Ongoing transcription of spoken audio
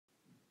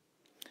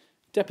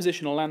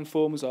Depositional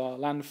landforms are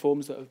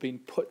landforms that have been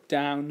put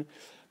down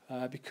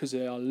because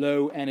they are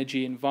low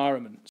energy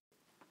environments.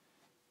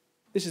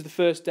 This is the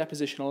first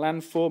depositional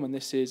landform, and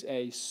this is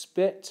a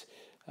spit.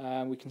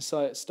 We can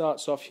say it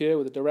starts off here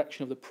with the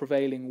direction of the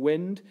prevailing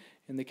wind.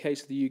 In the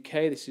case of the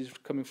UK, this is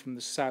coming from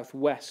the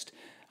southwest.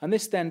 And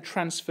this then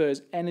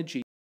transfers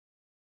energy.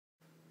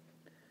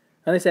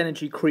 And this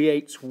energy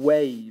creates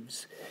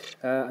waves.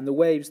 And the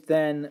waves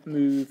then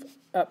move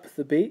up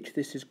the beach.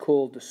 This is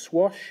called the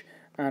swash.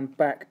 And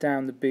back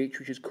down the beach,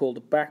 which is called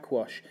a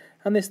backwash.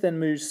 And this then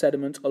moves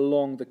sediment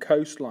along the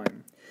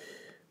coastline.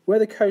 Where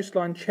the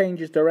coastline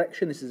changes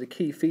direction, this is a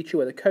key feature,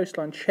 where the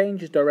coastline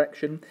changes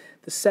direction,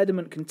 the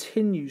sediment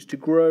continues to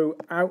grow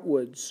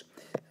outwards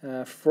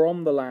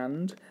from the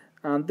land,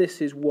 and this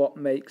is what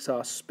makes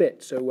our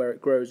spit, so where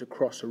it grows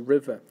across a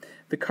river.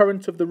 The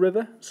current of the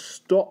river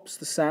stops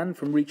the sand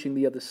from reaching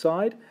the other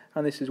side,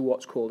 and this is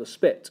what's called a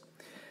spit.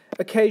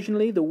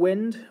 Occasionally the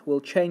wind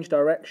will change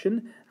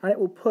direction, and it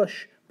will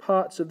push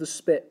parts of the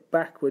spit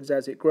backwards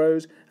as it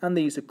grows, and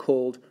these are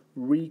called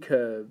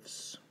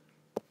recurves.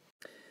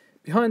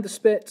 Behind the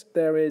spit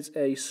there is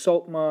a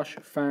salt marsh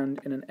found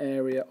in an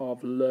area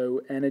of low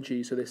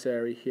energy, so this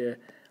area here,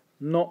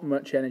 not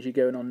much energy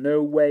going on,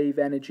 no wave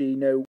energy,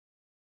 no.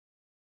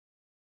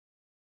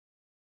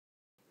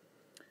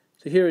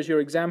 So here is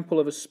your example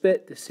of a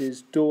spit. This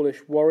is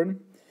Dawlish Warren,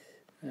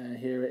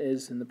 here it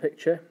is in the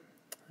picture,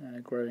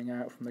 growing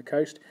out from the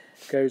coast,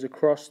 goes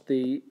across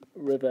the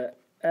River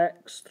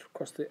Exe,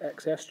 across the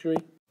Exe estuary.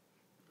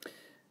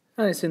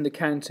 And it's in the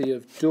county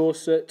of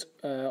Dorset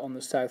on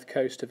the south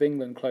coast of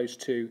England, close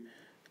to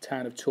the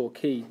town of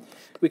Torquay.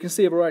 We can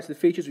see a variety of the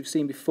features we've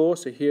seen before.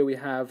 So here we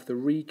have the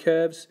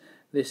recurves.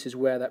 This is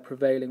where that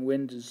prevailing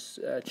wind has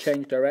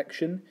changed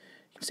direction.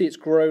 You can see it's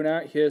grown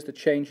out. Here's the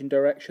change in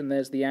direction.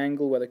 There's the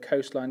angle where the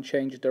coastline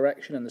changes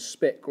direction and the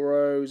spit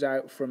grows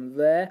out from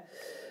there.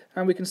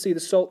 And we can see the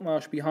salt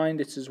marsh behind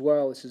it as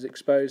well. This is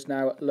exposed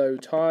now at low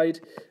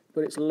tide,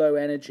 but it's low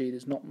energy.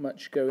 There's not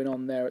much going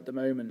on there at the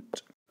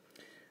moment.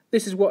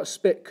 This is what a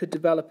spit could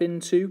develop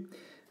into.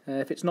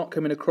 If it's not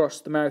coming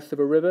across the mouth of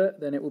a river,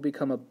 then it will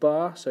become a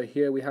bar. So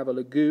here we have a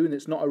lagoon.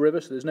 It's not a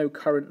river, so there's no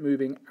current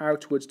moving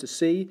outwards to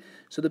sea.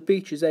 So the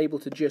beach is able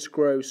to just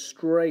grow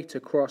straight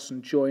across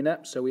and join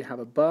up. So we have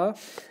a bar.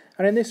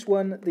 And in this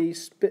one,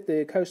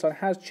 the coastline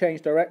has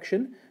changed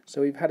direction.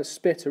 So we've had a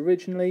spit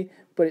originally,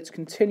 but it's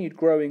continued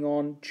growing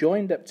on,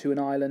 joined up to an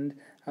island,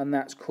 and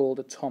that's called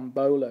a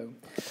tombolo.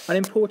 And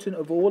important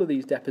of all of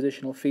these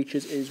depositional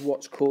features is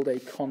what's called a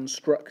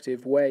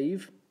constructive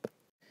wave.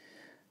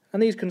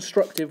 And these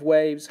constructive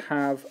waves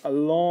have a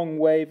long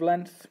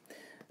wavelength,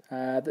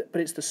 but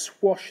it's the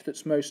swash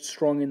that's most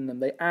strong in them.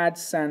 They add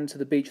sand to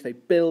the beach, they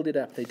build it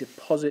up, they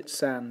deposit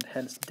sand,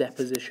 hence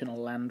depositional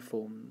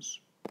landforms.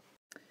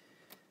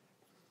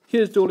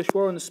 Here's Dawlish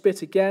Warren, the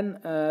spit again.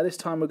 This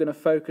time we're going to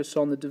focus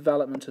on the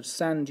development of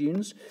sand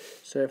dunes.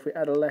 So if we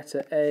add a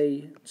letter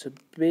A to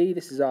B,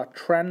 this is our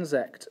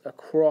transect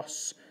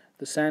across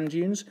the sand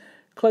dunes.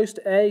 Close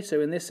to A, so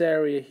in this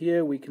area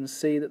here, we can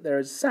see that there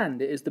is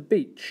sand. It is the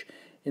beach.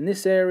 In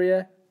this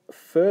area,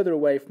 further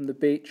away from the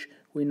beach,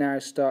 we now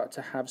start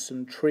to have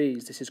some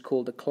trees. This is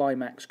called a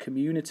climax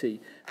community.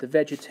 The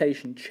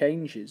vegetation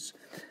changes.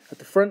 At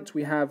the front,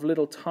 we have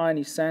little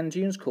tiny sand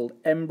dunes called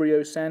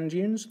embryo sand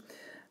dunes.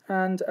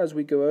 And as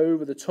we go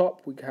over the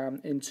top, we come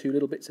into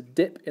little bits of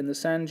dip in the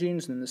sand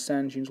dunes, and then the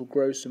sand dunes will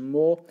grow some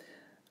more.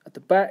 At the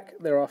back,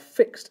 there are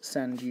fixed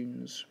sand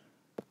dunes.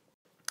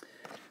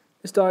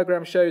 This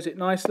diagram shows it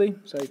nicely.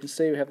 So you can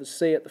see we have the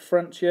sea at the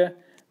front here.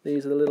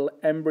 These are the little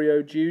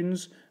embryo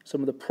dunes.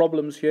 Some of the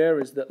problems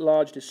here is that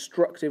large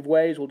destructive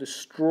waves will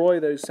destroy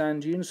those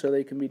sand dunes, so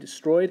they can be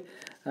destroyed.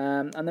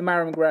 And the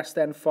marram grass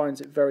then finds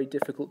it very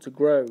difficult to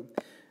grow.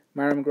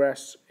 Marram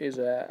grass is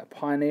a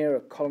pioneer, a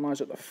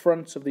colonizer at the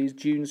front of these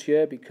dunes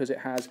here because it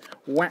has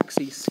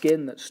waxy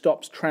skin that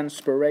stops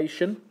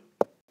transpiration.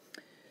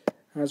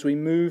 As we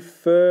move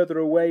further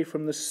away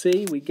from the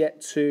sea, we get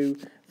to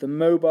the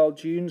mobile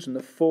dunes and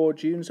the fore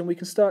dunes, and we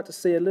can start to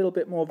see a little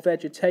bit more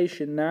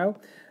vegetation now.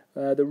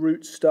 The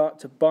roots start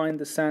to bind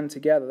the sand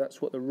together.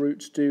 That's what the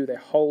roots do. They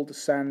hold the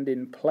sand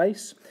in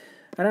place.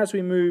 And as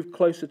we move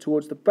closer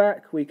towards the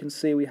back, we can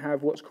see we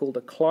have what's called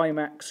a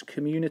climax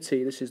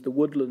community. This is the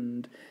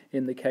woodland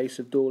in the case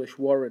of Dawlish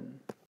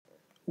Warren.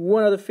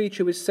 One other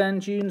feature with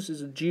sand dunes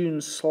is a dune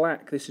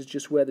slack. This is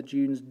just where the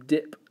dunes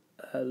dip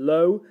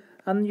low.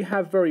 And you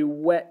have very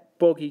wet,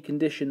 boggy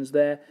conditions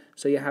there.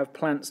 So you have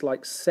plants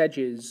like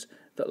sedges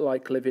that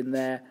like living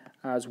there,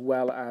 as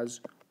well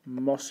as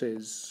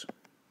mosses.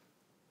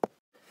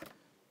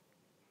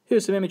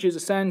 Here's some images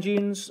of sand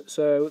dunes.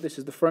 So this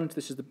is the front,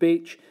 this is the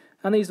beach.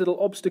 And these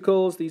little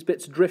obstacles, these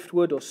bits of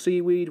driftwood or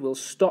seaweed, will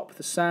stop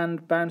the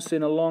sand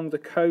bouncing along the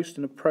coast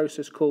in a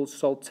process called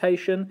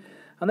saltation.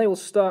 And they will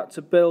start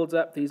to build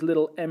up these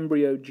little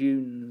embryo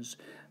dunes.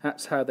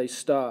 That's how they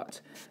start.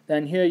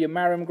 Then here your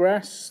marram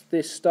grass.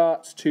 This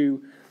starts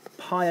to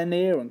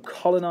pioneer and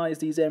colonize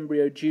these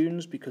embryo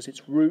dunes because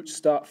its roots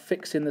start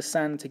fixing the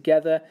sand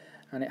together.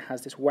 and it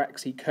has this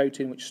waxy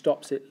coating which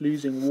stops it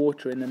losing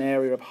water in an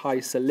area of high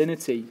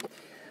salinity.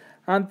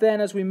 And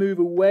then as we move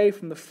away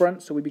from the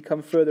front, so we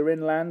become further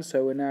inland,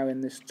 so we're now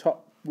in this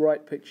top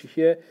right picture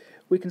here,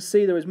 we can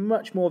see there is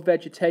much more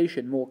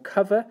vegetation, more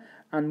cover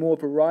and more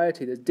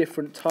variety. There's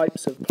different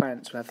types of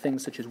plants. We have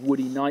things such as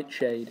woody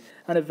nightshade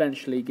and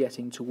eventually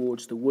getting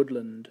towards the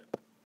woodland.